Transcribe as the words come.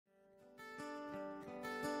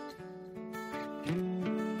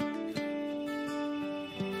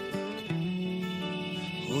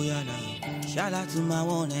Shout out to my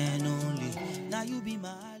one and only. Now you be my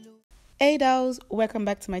hello. Hey dolls, welcome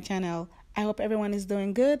back to my channel. I hope everyone is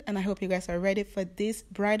doing good and I hope you guys are ready for this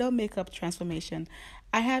bridal makeup transformation.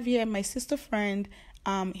 I have here my sister friend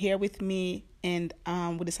here with me, and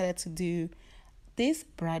we decided to do this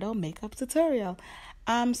bridal makeup tutorial.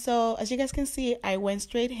 So as you guys can see, I went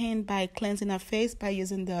straight in by cleansing her face by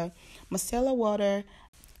using the Micellar Water.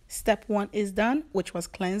 Step 1 is done, which was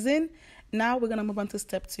cleansing. Now we're gonna move on to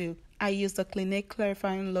step 2. I used the Clinique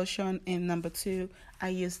clarifying lotion in number 2. I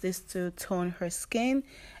used this to tone her skin,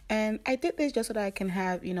 and I did this just so that I can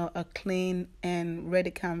have, a clean and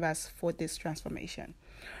ready canvas for this transformation.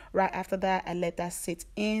 Right after that, I let that sit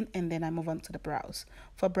in, and then I move on to the brows.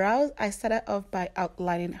 For brows, I started off by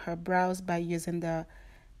outlining her brows by using the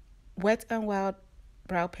Wet n Wild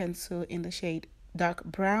brow pencil in the shade dark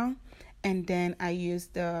brown, and then I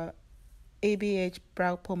used the ABH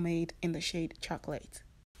brow pomade in the shade chocolate.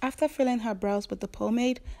 After filling her brows with the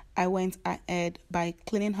pomade, I went ahead by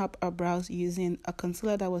cleaning up her brows using a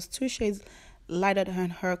concealer that was 2 shades lighter than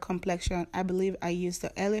her complexion. I believe I used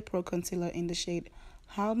the LA Pro concealer in the shade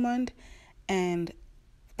Almond, and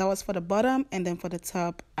that was for the bottom, and then for the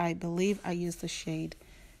top, I believe I used the shade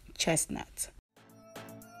Chestnut.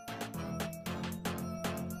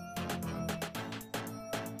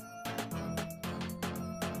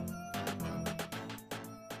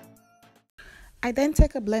 I then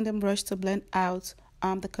take a blending brush to blend out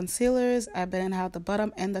the concealers. I blend out the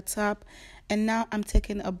bottom and the top. And now I'm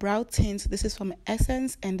taking a brow tint. This is from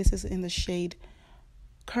Essence, and this is in the shade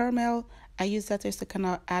Caramel. I use that just to kind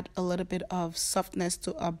of add a little bit of softness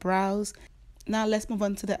to our brows. Now let's move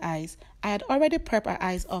on to the eyes. I had already prepped our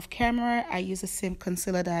eyes off camera. I used the same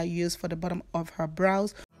concealer that I used for the bottom of her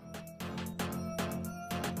brows.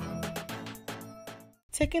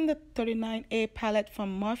 Taking the 39A palette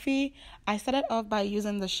from Morphe, I started off by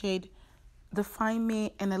using the shade Define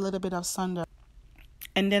Me and a little bit of Sunder.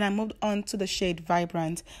 And then I moved on to the shade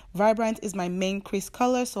Vibrant. Vibrant is my main crease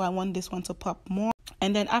color, so I want this one to pop more.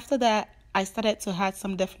 And then after that, I started to add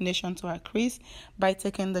some definition to our crease by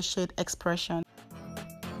taking the shade Expression.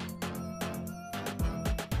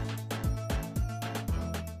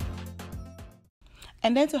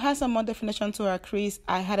 And then to add some more definition to our crease,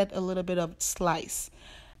 I added a little bit of Slice.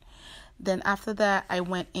 Then after that, I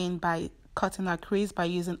went in by cutting our crease by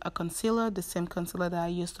using a concealer, the same concealer that I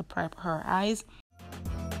used to prep her eyes.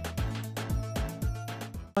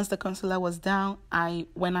 Once the concealer was down, I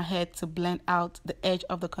went ahead to blend out the edge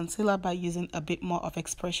of the concealer by using a bit more of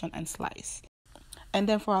Expression and Slice. And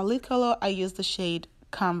then for our lid color, I used the shade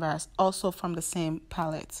Canvas, also from the same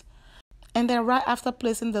palette. And then right after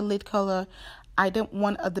placing the lid color, I didn't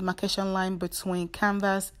want a demarcation line between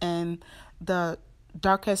Canvas and the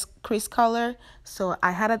darkest crease color, so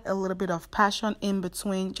I added a little bit of Passion in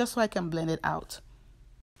between just so I can blend it out.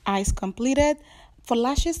 Eyes completed. For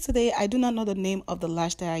lashes today, I do not know the name of the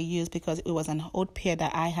lash that I used because it was an old pair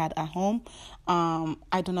that I had at home.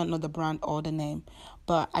 I do not know the brand or the name,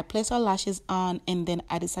 but I placed our lashes on, and then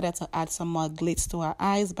I decided to add some more glitz to our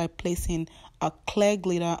eyes by placing a clear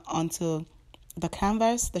glitter onto the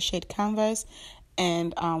canvas, the shade Canvas.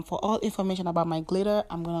 And for all information about my glitter,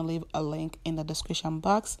 I'm gonna leave a link in the description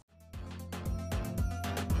box.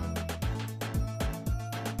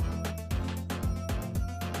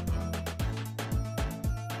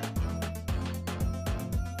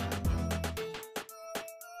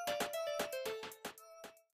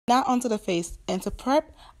 Now onto the face, and to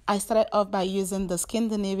prep, I started off by using the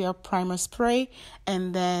Skindania primer spray,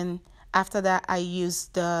 and then after that I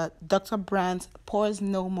used the Dr. Brandt Pores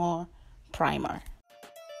No More primer.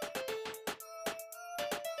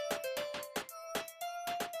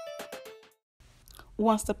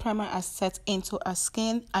 Once the primer has set into our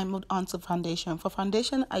skin, I moved on to foundation. For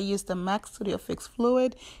foundation, I used the MAC Studio Fix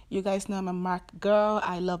Fluid. You guys know I'm a MAC girl.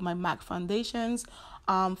 I love my MAC foundations.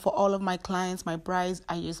 For all of my clients, my brides,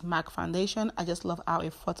 I use MAC foundation. I just love how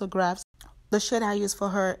it photographs. The shade I use for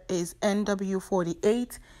her is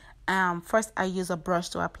NW48. First, I use a brush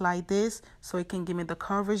to apply this so it can give me the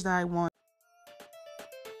coverage that I want.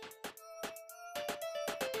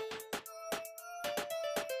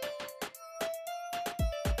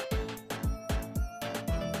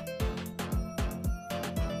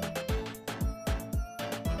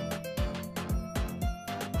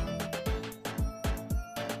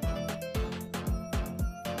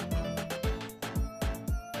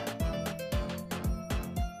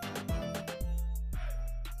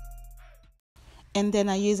 And then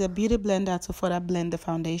I use a beauty blender to further blend the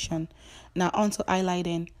foundation. Now onto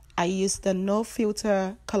highlighting. I use the No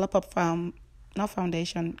Filter ColourPop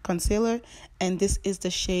foundation concealer, and this is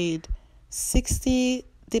the shade 60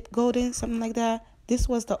 Deep Golden, something like that. This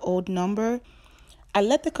was the old number. I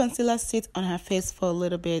let the concealer sit on her face for a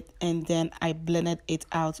little bit, and then I blended it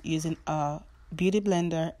out using a beauty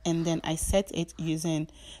blender, and then I set it using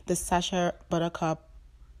the Sacha Buttercup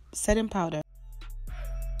setting powder.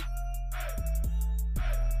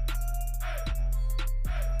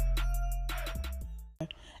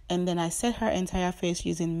 And then I set her entire face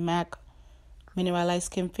using MAC Mineralized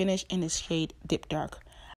Skin Finish in the shade Deep Dark.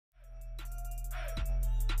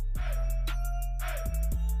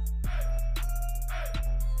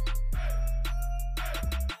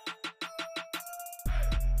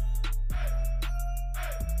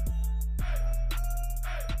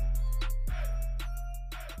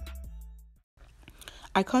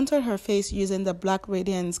 I contoured her face using the Black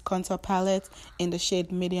Radiance contour palette in the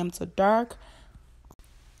shade Medium to Dark.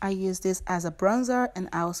 I use this as a bronzer, and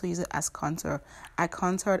I also use it as contour. I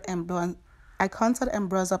contoured and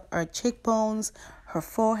bronzed up her cheekbones, her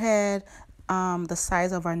forehead, the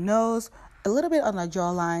sides of her nose, a little bit on her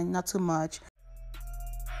jawline, not too much.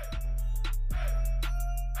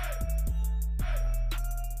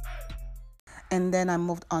 And then I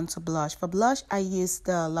moved on to blush. For blush, I used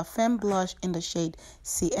the Femme blush in the shade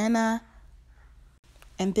Sienna.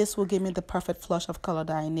 And this will give me the perfect flush of color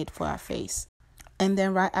that I need for our face. And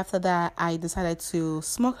then right after that, I decided to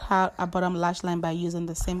smoke out our bottom lash line by using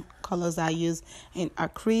the same colors I use in our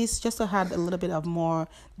crease, just to add a little bit of more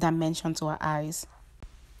dimension to our eyes.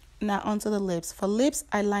 Now onto the lips. For lips,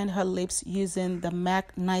 I lined her lips using the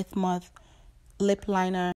MAC Nightmoth lip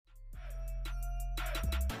liner.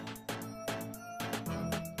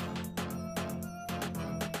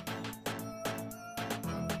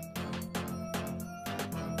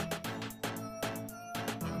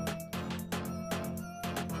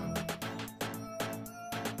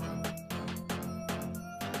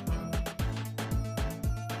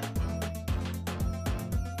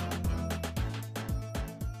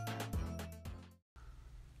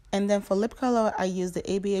 And then for lip color, I used the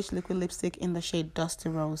ABH liquid lipstick in the shade Dusty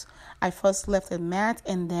Rose. I first left it matte,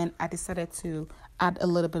 and then I decided to add a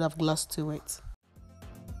little bit of gloss to it.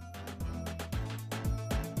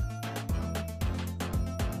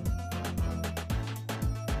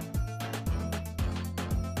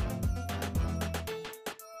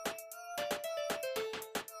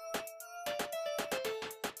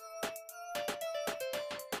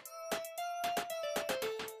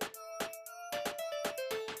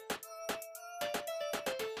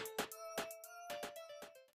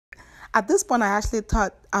 At this point, I actually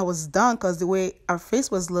thought I was done because the way our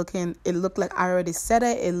face was looking, it looked like I already set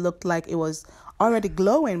it. It looked like it was already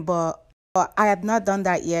glowing, but I had not done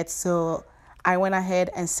that yet. So I went ahead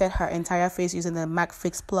and set her entire face using the MAC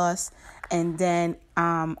Fix Plus, and then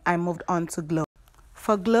I moved on to glow.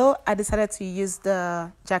 For glow, I decided to use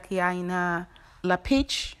the Aina La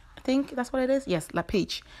Peach. I think that's what it is. Yes, La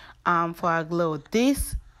Peach for our glow.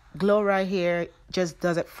 This glow right here just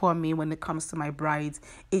does it for me when it comes to my brides.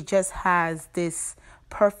 It just has this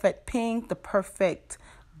perfect pink, the perfect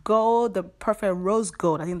gold, the perfect rose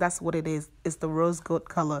gold. I think that's what it is. It's the rose gold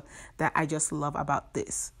color that I just love about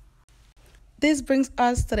this. This brings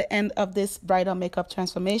us to the end of this bridal makeup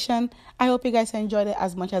transformation. I hope you guys enjoyed it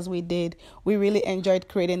as much as we did. We really enjoyed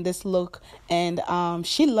creating this look, and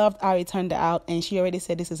she loved how it turned out, and she already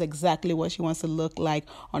said this is exactly what she wants to look like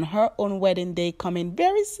on her own wedding day coming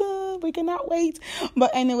very soon. We cannot wait.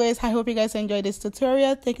 But anyways, I hope you guys enjoyed this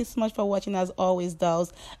tutorial. Thank you so much for watching as always,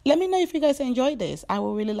 dolls. Let me know if you guys enjoyed this. I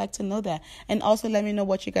would really like to know that. And also let me know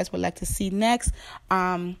what you guys would like to see next.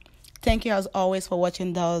 Thank you as always for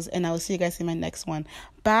watching, dolls, and I will see you guys in my next one.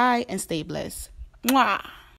 Bye and stay blessed. Mwah!